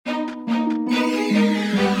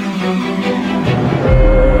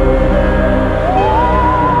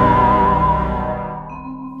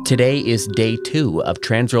Today is day 2 of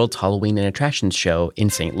Transworld's Halloween and Attractions show in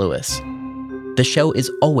St. Louis. The show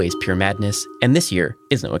is always pure madness, and this year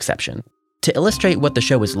is no exception. To illustrate what the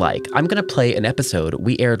show is like, I'm going to play an episode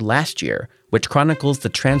we aired last year, which chronicles the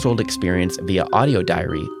Transworld experience via audio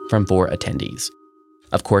diary from 4 attendees.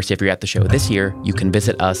 Of course, if you're at the show this year, you can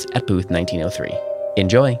visit us at booth 1903.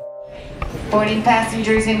 Enjoy! Boarding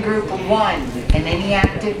passengers in Group 1 and any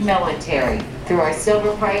active military through our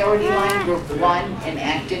Silver Priority Line, Group 1 and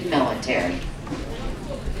active military.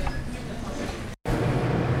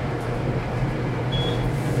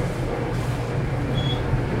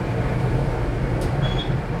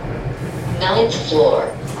 Ninth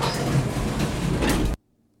floor.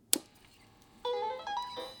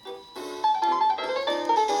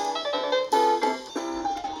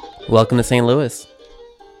 Welcome to St. Louis.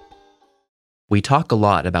 We talk a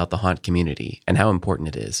lot about the haunt community and how important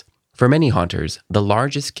it is. For many haunters, the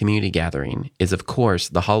largest community gathering is, of course,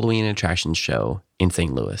 the Halloween and Attractions show in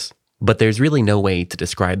St. Louis. But there's really no way to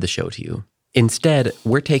describe the show to you. Instead,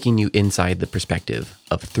 we're taking you inside the perspective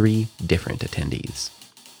of 3 different attendees.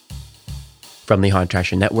 From the Haunt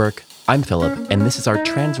Attraction Network, I'm Philip, and this is our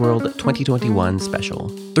Transworld 2021 special.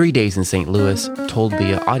 3 days in St. Louis, told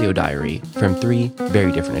via audio diary from 3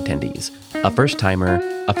 very different attendees. A first-timer,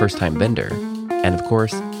 a first-time vendor, and of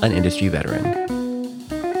course, an industry veteran.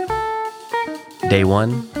 Day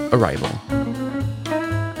 1, arrival.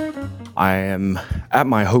 I am at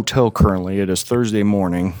my hotel currently. It is Thursday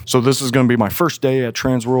morning. So this is going to be my first day at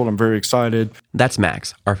Transworld. I'm very excited. That's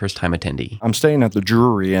Max, our first-time attendee. I'm staying at the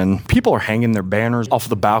Drury Inn. People are hanging their banners off of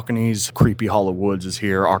the balconies. Creepy Hollow Woods is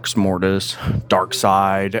here. Arx Mortis, Dark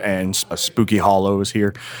Side, and a Spooky Hollow is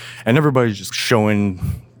here. And everybody's just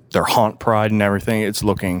showing their haunt pride and everything. It's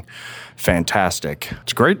looking fantastic.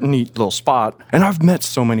 It's a great, neat little spot. And I've met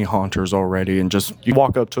so many haunters already, and just you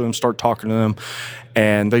walk up to them, start talking to them,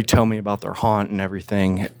 and they tell me about their haunt and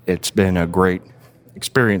everything. It's been a great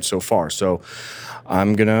experience so far. So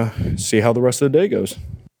I'm gonna see how the rest of the day goes.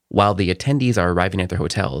 While the attendees are arriving at their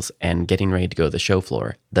hotels and getting ready to go to the show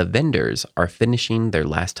floor, the vendors are finishing their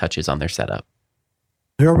last touches on their setup.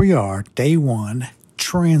 Here we are, day 1,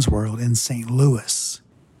 Transworld in St. Louis.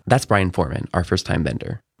 That's Brian Foreman, our first-time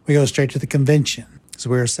vendor. We go straight to the convention. So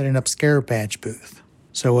we're setting up Scare Badge booth.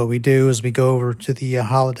 So what we do is we go over to the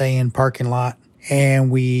Holiday Inn parking lot and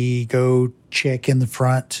we go check in the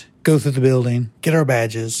front, go through the building, get our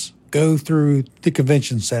badges, go through the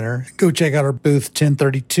convention center, go check out our booth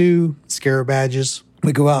 1032, Scare Badges.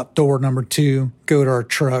 We go out door number 2, go to our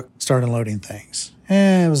truck, start unloading things.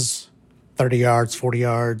 And it was 30 yards, 40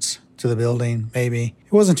 yards to the building, maybe.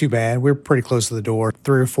 It wasn't too bad. We were pretty close to the door.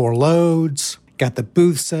 3 or 4 loads, got the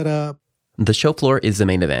booth set up. The show floor is the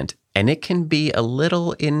main event, and it can be a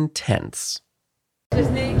little intense. Just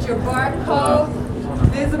need your barcode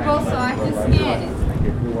visible so I can scan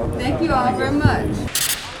it. Thank you all very much.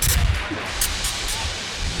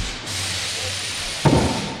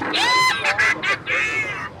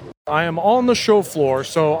 I am on the show floor,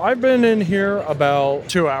 so I've been in here about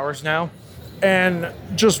 2 hours now. And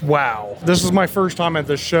just wow. This is my first time at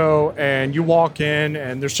the show, and you walk in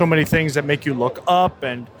and there's so many things that make you look up,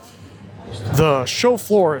 and the show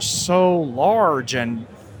floor is so large, and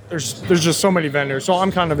there's just so many vendors. So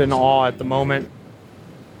I'm kind of in awe at the moment.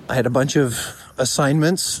 I had a bunch of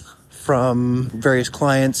assignments from various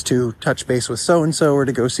clients to touch base with so-and-so or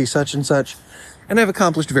to go see such and such, and I've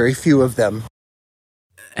accomplished very few of them.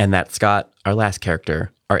 And that's Scott, our last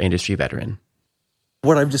character, our industry veteran.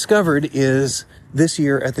 What I've discovered is this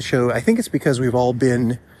year at the show, I think it's because we've all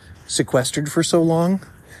been sequestered for so long,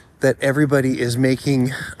 that everybody is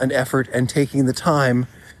making an effort and taking the time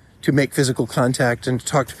to make physical contact and to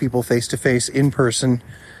talk to people face to face in person.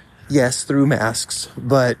 Yes, through masks,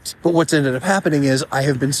 but what's ended up happening is I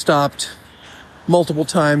have been stopped multiple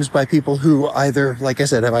times by people who either, like I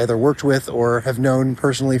said, have either worked with or have known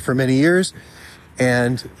personally for many years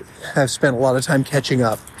and have spent a lot of time catching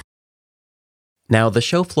up. Now, the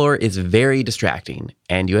show floor is very distracting,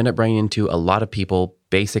 and you end up running into a lot of people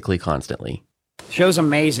basically constantly. Show's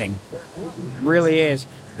amazing. Really is.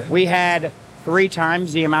 We had 3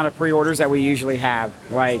 times the amount of pre-orders that we usually have.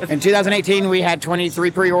 Like in 2018, we had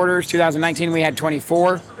 23 pre-orders. 2019, we had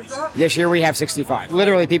 24. This year, we have 65.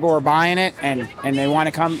 Literally, people were buying it, and they want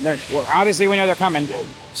to come. Well, obviously, we know they're coming,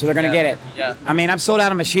 so they're going to get it. Yeah. I mean, I'm sold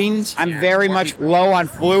out of machines. I'm very much low on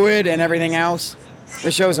fluid and everything else.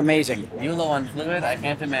 The show's amazing. You low on fluid? I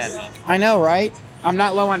can't imagine. I know, right? I'm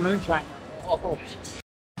not low on moonshine.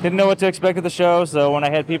 Didn't know what to expect at the show, so when I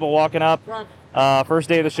had people walking up, first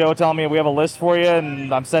day of the show telling me we have a list for you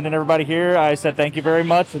and I'm sending everybody here, I said thank you very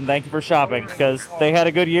much and thank you for shopping, because they had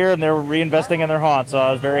a good year and they're reinvesting in their haunt, so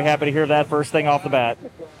I was very happy to hear that first thing off the bat.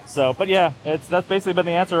 So, but yeah, that's basically been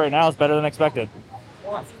the answer right now. It's better than expected.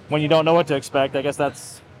 When you don't know what to expect, I guess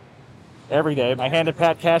that's every day. I handed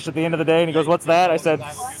Pat cash at the end of the day and he goes, "What's that?" I said,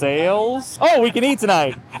 "Sales? Oh, we can eat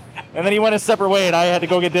tonight." And then he went his separate way and I had to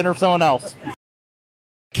go get dinner for someone else.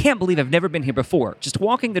 Can't believe I've never been here before. Just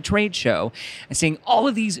walking the trade show and seeing all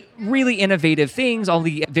of these really innovative things, all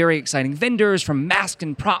the very exciting vendors, from masks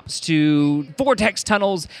and props to vortex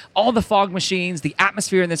tunnels, all the fog machines, the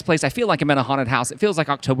atmosphere in this place. I feel like I'm in a haunted house. It feels like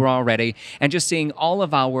October already. And just seeing all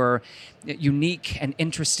of our unique and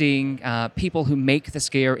interesting people who make the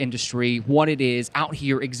scare industry what it is out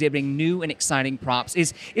here exhibiting new and exciting props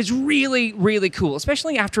is really, really cool,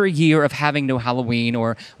 especially after a year of having no Halloween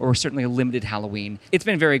or certainly a limited Halloween. It's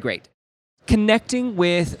been very great. Connecting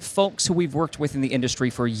with folks who we've worked with in the industry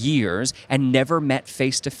for years and never met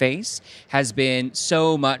face-to-face has been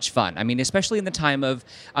so much fun. I mean, especially in the time of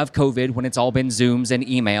COVID, when it's all been Zooms and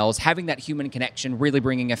emails, having that human connection, really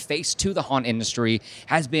bringing a face to the haunt industry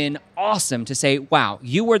has been awesome to say, wow,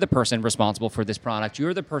 you are the person responsible for this product.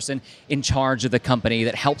 You're the person in charge of the company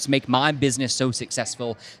that helps make my business so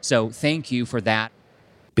successful. So thank you for that.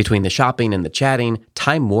 Between the shopping and the chatting,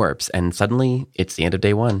 time warps, and suddenly it's the end of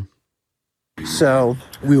day one. So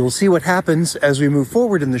we will see what happens as we move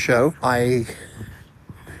forward in the show. I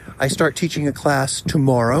start teaching a class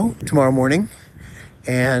tomorrow morning,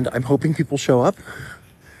 and I'm hoping people show up,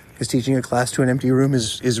 because teaching a class to an empty room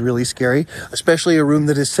is really scary, especially a room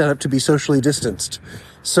that is set up to be socially distanced.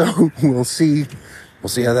 So we'll see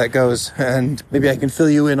how that goes, and maybe I can fill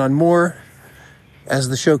you in on more as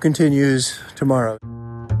the show continues tomorrow.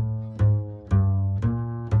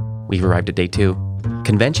 We've arrived at day 2.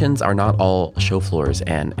 Conventions are not all show floors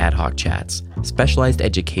and ad hoc chats. Specialized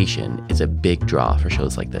education is a big draw for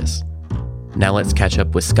shows like this. Now let's catch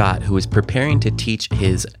up with Scott, who is preparing to teach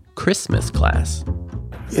his Christmas class.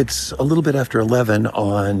 It's a little bit after 11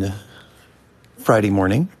 on Friday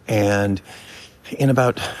morning, and in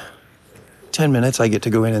about 10 minutes, I get to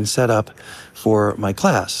go in and set up for my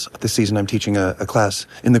class. This season, I'm teaching a class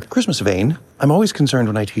in the Christmas vein. I'm always concerned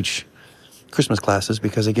when I teach Christmas classes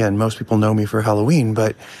because, again, most people know me for Halloween,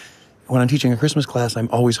 but when I'm teaching a Christmas class, I'm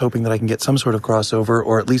always hoping that I can get some sort of crossover,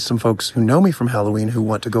 or at least some folks who know me from Halloween who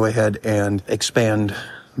want to go ahead and expand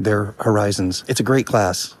their horizons. It's a great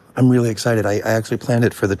class. I'm really excited. I actually planned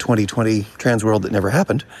it for the 2020 Transworld that never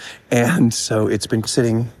happened, and so it's been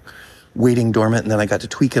sitting, waiting dormant, and then I got to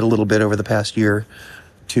tweak it a little bit over the past year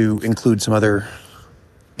to include some other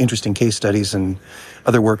interesting case studies and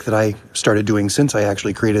other work that I started doing since I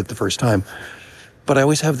actually created it the first time. But I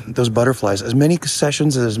always have those butterflies. As many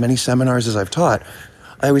sessions, as many seminars as I've taught,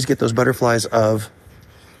 I always get those butterflies of,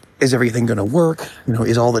 is everything going to work? You know,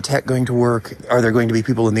 is all the tech going to work? Are there going to be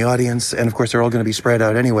people in the audience? And of course, they're all going to be spread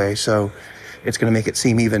out anyway, so it's going to make it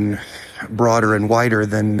seem even broader and wider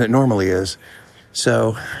than it normally is.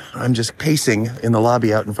 So I'm just pacing in the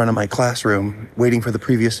lobby out in front of my classroom, waiting for the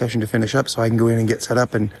previous session to finish up so I can go in and get set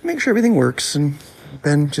up and make sure everything works, and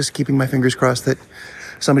then just keeping my fingers crossed that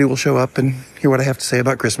somebody will show up and hear what I have to say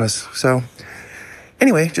about Christmas. So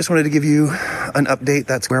anyway, just wanted to give you an update.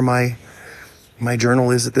 That's where my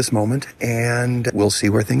journal is at this moment, and we'll see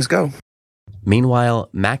where things go. Meanwhile,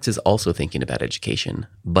 Max is also thinking about education,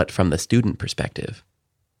 but from the student perspective.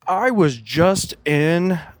 I was just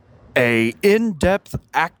in a in-depth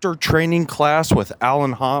actor training class with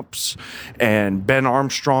Alan Hops and Ben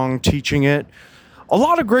Armstrong teaching it. A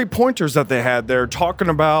lot of great pointers that they had there, talking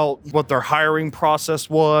about what their hiring process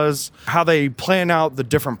was, how they plan out the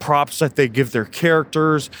different props that they give their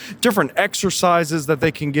characters, different exercises that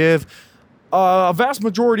they can give. A vast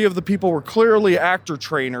majority of the people were clearly actor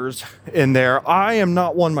trainers in there. I am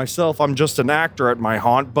not one myself. I'm just an actor at my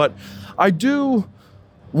haunt, but I do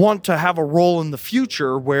want to have a role in the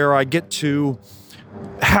future where I get to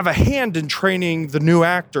have a hand in training the new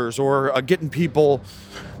actors, or getting people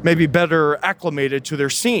maybe better acclimated to their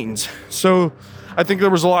scenes. So I think there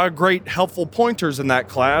was a lot of great helpful pointers in that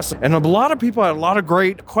class, and a lot of people had a lot of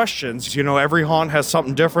great questions. You know, every haunt has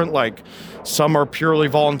something different. Like, some are purely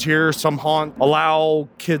volunteer, some haunt allow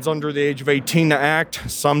kids under the age of 18 to act,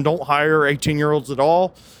 some don't hire 18-year-olds at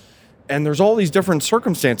all. And there's all these different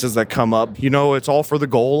circumstances that come up. You know, it's all for the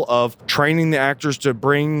goal of training the actors to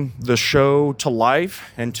bring the show to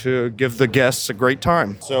life and to give the guests a great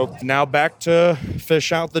time. So now back to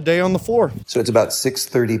fish out the day on the floor. So it's about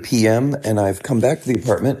 6:30 p.m. and I've come back to the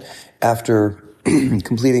apartment after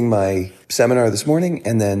completing my seminar this morning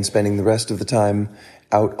and then spending the rest of the time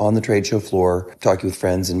out on the trade show floor, talking with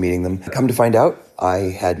friends and meeting them. Come to find out, I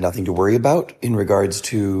had nothing to worry about. In regards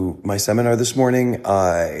to my seminar this morning,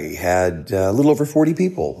 I had a little over 40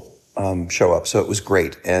 people show up. So it was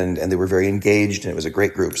great. And they were very engaged, and it was a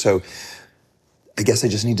great group. So I guess I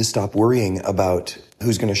just need to stop worrying about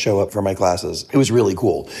who's going to show up for my classes. It was really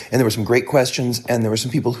cool. And there were some great questions, and there were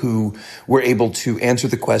some people who were able to answer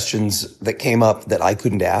the questions that came up that I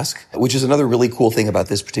couldn't ask, which is another really cool thing about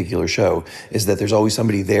this particular show, is that there's always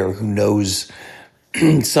somebody there who knows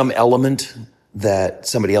some element that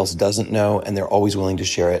somebody else doesn't know, and they're always willing to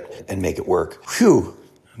share it and make it work. Phew,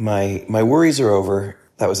 my worries are over.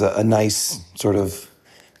 That was a nice sort of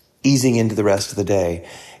easing into the rest of the day.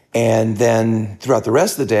 And then throughout the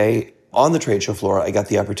rest of the day, on the trade show floor, I got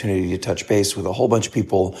the opportunity to touch base with a whole bunch of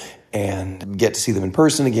people and get to see them in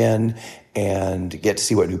person again, and get to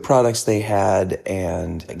see what new products they had,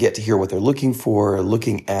 and get to hear what they're looking for,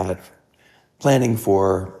 looking at, planning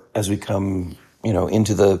for as we come,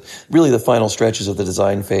 into the final stretches of the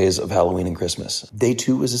design phase of Halloween and Christmas. Day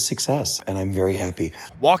 2 was a success, and I'm very happy.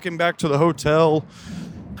 Walking back to the hotel,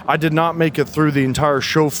 I did not make it through the entire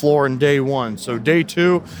show floor in day 1. So day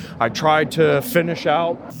 2, I tried to finish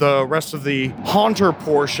out the rest of the Haunter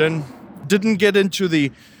portion. Didn't get into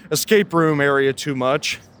the escape room area too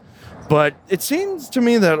much. But it seems to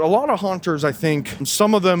me that a lot of haunters, I think,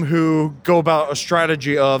 some of them who go about a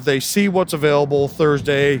strategy of they see what's available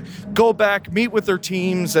Thursday, go back, meet with their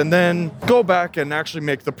teams, and then go back and actually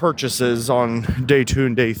make the purchases on day 2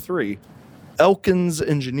 and day 3. Elkins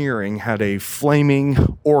Engineering had a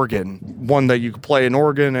flaming organ, one that you could play an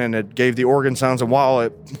organ and it gave the organ sounds, and while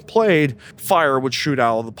it played, fire would shoot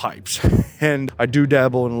out of the pipes. And I do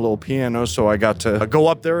dabble in a little piano, so I got to go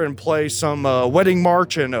up there and play some wedding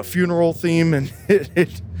march and a funeral theme, and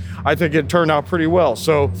I think it turned out pretty well.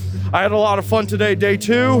 So I had a lot of fun today, day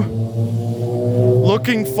 2.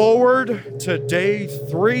 Looking forward to day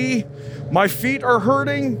 3. My feet are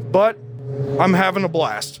hurting, but I'm having a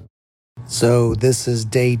blast. So this is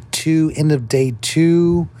day 2, end of day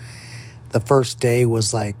 2. The first day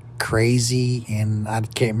was like crazy, and I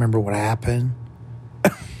can't remember what happened.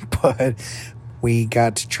 But we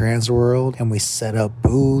got to Transworld and we set up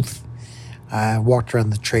booth. I walked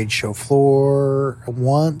around the trade show floor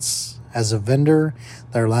once as a vendor.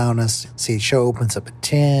 They're allowing us, see, the show opens up at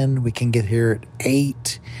 10. We can get here at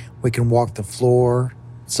 8. We can walk the floor.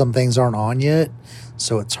 Some things aren't on yet,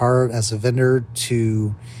 so it's hard as a vendor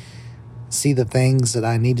to see the things that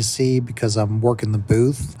I need to see because I'm working the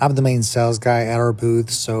booth. I'm the main sales guy at our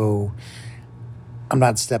booth, so I'm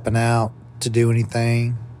not stepping out to do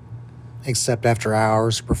anything except after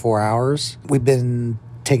hours, before hours. We've been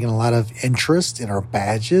taking a lot of interest in our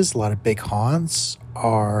badges. A lot of big haunts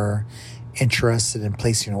are interested in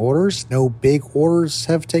placing orders. No big orders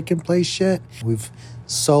have taken place yet. We've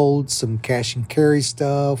sold some cash and carry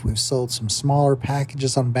stuff. We've sold some smaller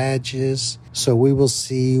packages on badges. So we will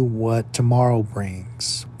see what tomorrow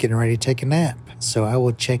brings. Getting ready to take a nap. So I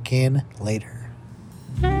will check in later.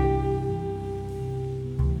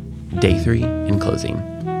 Day 3 in closing.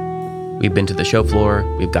 We've been to the show floor,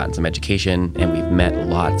 we've gotten some education, and we've met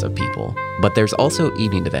lots of people. But there's also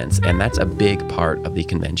evening events, and that's a big part of the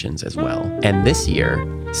conventions as well. And this year,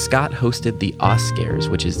 Scott hosted the Oscars,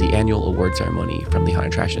 which is the annual award ceremony from the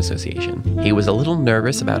Haunted Attraction Association. He was a little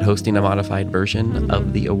nervous about hosting a modified version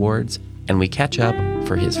of the awards, and we catch up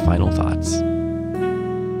for his final thoughts.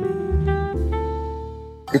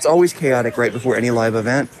 It's always chaotic right before any live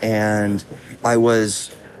event, and I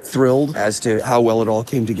was thrilled as to how well it all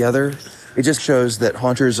came together. It just shows that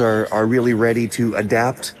haunters are really ready to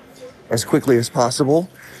adapt as quickly as possible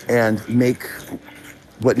and make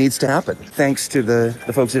what needs to happen. Thanks to the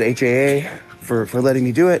folks at HAA for letting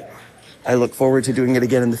me do it. I look forward to doing it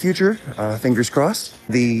again in the future, fingers crossed.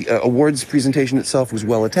 The awards presentation itself was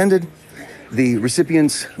well attended. The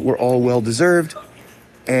recipients were all well deserved.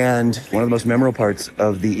 And one of the most memorable parts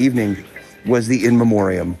of the evening was the in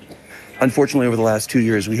memoriam. Unfortunately, over the last 2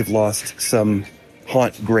 years, we have lost some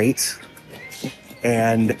haunt greats.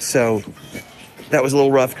 And so that was a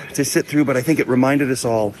little rough to sit through, but I think it reminded us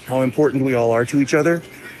all how important we all are to each other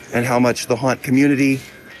and how much the haunt community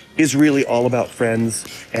is really all about friends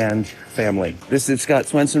and family. This is Scott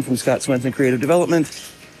Swenson from Scott Swenson Creative Development,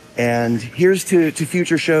 and here's to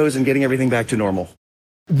future shows and getting everything back to normal.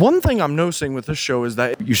 One thing I'm noticing with this show is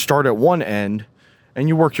that you start at one end and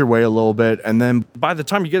you work your way a little bit, and then by the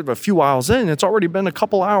time you get a few aisles in, it's already been a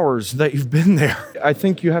couple hours that you've been there. I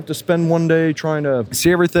think you have to spend one day trying to see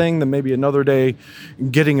everything, then maybe another day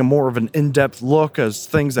getting a more of an in-depth look as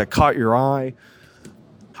things that caught your eye.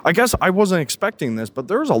 I guess I wasn't expecting this, but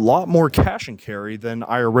there's a lot more cash and carry than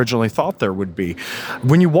I originally thought there would be.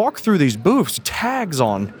 When you walk through these booths, tags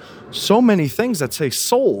on so many things that say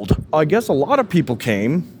sold. I guess a lot of people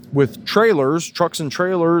came with trailers, trucks and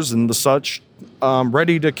trailers and the such,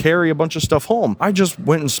 ready to carry a bunch of stuff home. I just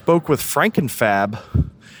went and spoke with Frankenfab,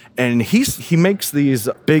 and he makes these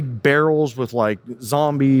big barrels with like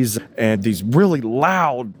zombies and these really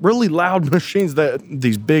loud machines, that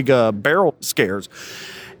these big barrel scares.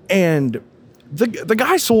 And the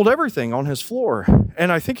guy sold everything on his floor,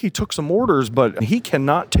 and I think he took some orders, but he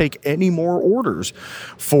cannot take any more orders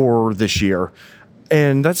for this year.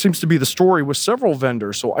 And that seems to be the story with several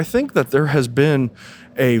vendors. So I think that there has been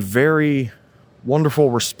a very wonderful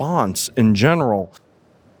response in general.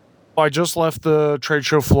 I just left the trade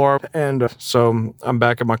show floor, and so I'm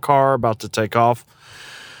back in my car about to take off.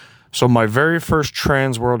 So my very first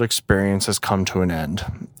Transworld experience has come to an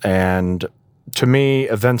end. And to me,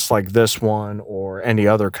 events like this one or any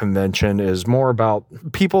other convention is more about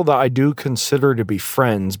people that I do consider to be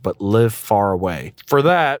friends but live far away. For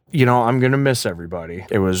that, I'm going to miss everybody.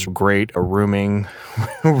 It was great rooming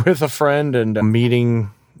with a friend and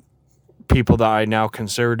meeting people that I now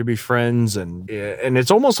consider to be friends. And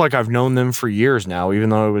it's almost like I've known them for years now,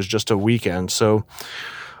 even though it was just a weekend. So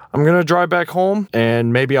I'm going to drive back home,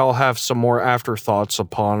 and maybe I'll have some more afterthoughts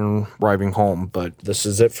upon arriving home. But this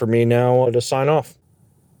is it for me now to sign off.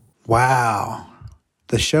 Wow.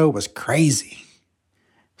 The show was crazy.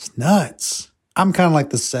 It's nuts. I'm kind of like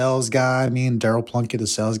the sales guy. Me and Daryl Plunkett, the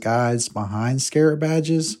sales guys behind Scarab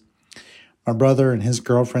Badges. My brother and his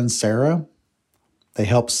girlfriend, Sarah, they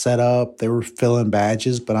helped set up. They were filling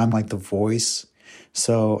badges, but I'm like the voice.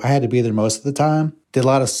 So I had to be there most of the time. Did a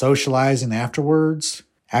lot of socializing afterwards.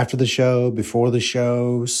 After the show, before the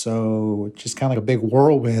show. So just kind of like a big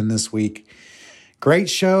whirlwind this week. Great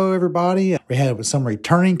show, everybody. We had some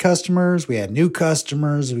returning customers. We had new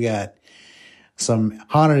customers. We got some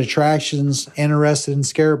haunted attractions interested in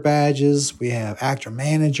Scarab Badges. We have actor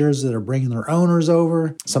managers that are bringing their owners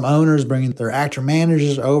over. Some owners bringing their actor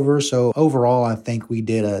managers over. So overall, I think we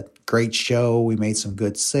did a great show. We made some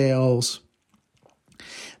good sales.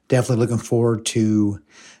 Definitely looking forward to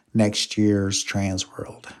next year's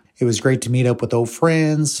Transworld. It was great to meet up with old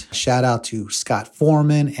friends. Shout out to Scott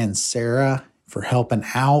Foreman and Sarah for helping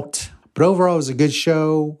out. But overall, it was a good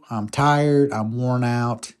show. I'm tired. I'm worn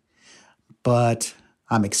out. But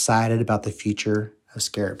I'm excited about the future of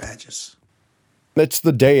Scarab Badges. It's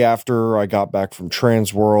the day after I got back from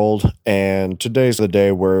Transworld, and today's the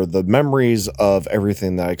day where the memories of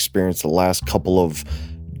everything that I experienced the last couple of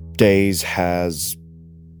days has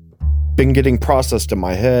been getting processed in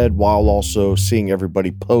my head, while also seeing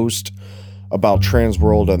everybody post about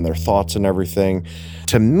Transworld and their thoughts and everything.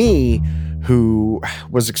 To me, who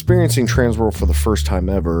was experiencing Transworld for the first time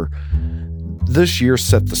ever, this year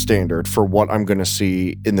set the standard for what I'm going to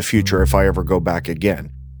see in the future if I ever go back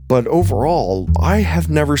again. But overall, I have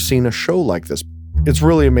never seen a show like this. It's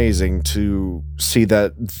really amazing to see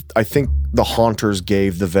that. I think the Haunters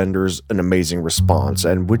gave the vendors an amazing response,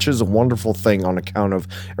 and which is a wonderful thing on account of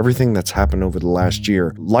everything that's happened over the last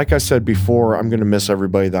year. Like I said before, I'm going to miss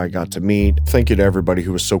everybody that I got to meet. Thank you to everybody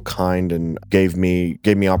who was so kind and gave me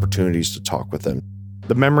opportunities to talk with them.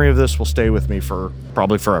 The memory of this will stay with me for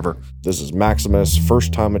probably forever. This is Maximus,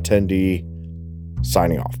 first time attendee,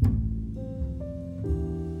 signing off.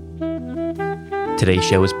 Today's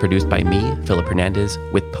show is produced by me, Philip Hernandez,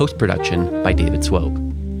 with post-production by David Swope.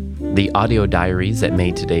 The audio diaries that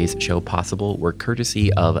made today's show possible were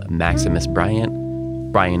courtesy of Maximus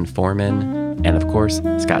Bryant, Brian Foreman, and of course,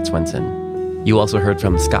 Scott Swenson. You also heard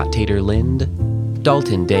from Scott Tater Lind,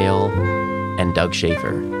 Dalton Dale, and Doug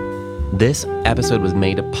Schaefer. This episode was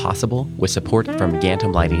made possible with support from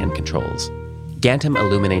Gantom Lighting and Controls. Gantom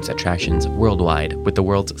illuminates attractions worldwide with the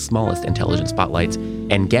world's smallest intelligent spotlights,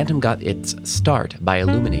 and Gantom got its start by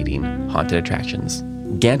illuminating haunted attractions.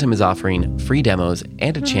 Gantom is offering free demos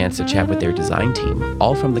and a chance to chat with their design team,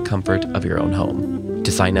 all from the comfort of your own home.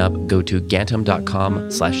 To sign up, go to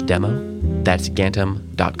gantom.com/demo. That's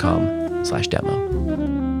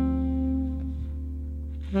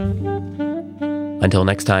gantom.com/demo. Until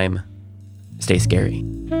next time, stay scary.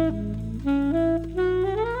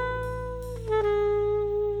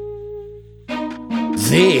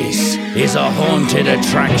 This is a Haunted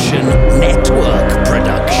Attraction Network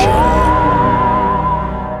production.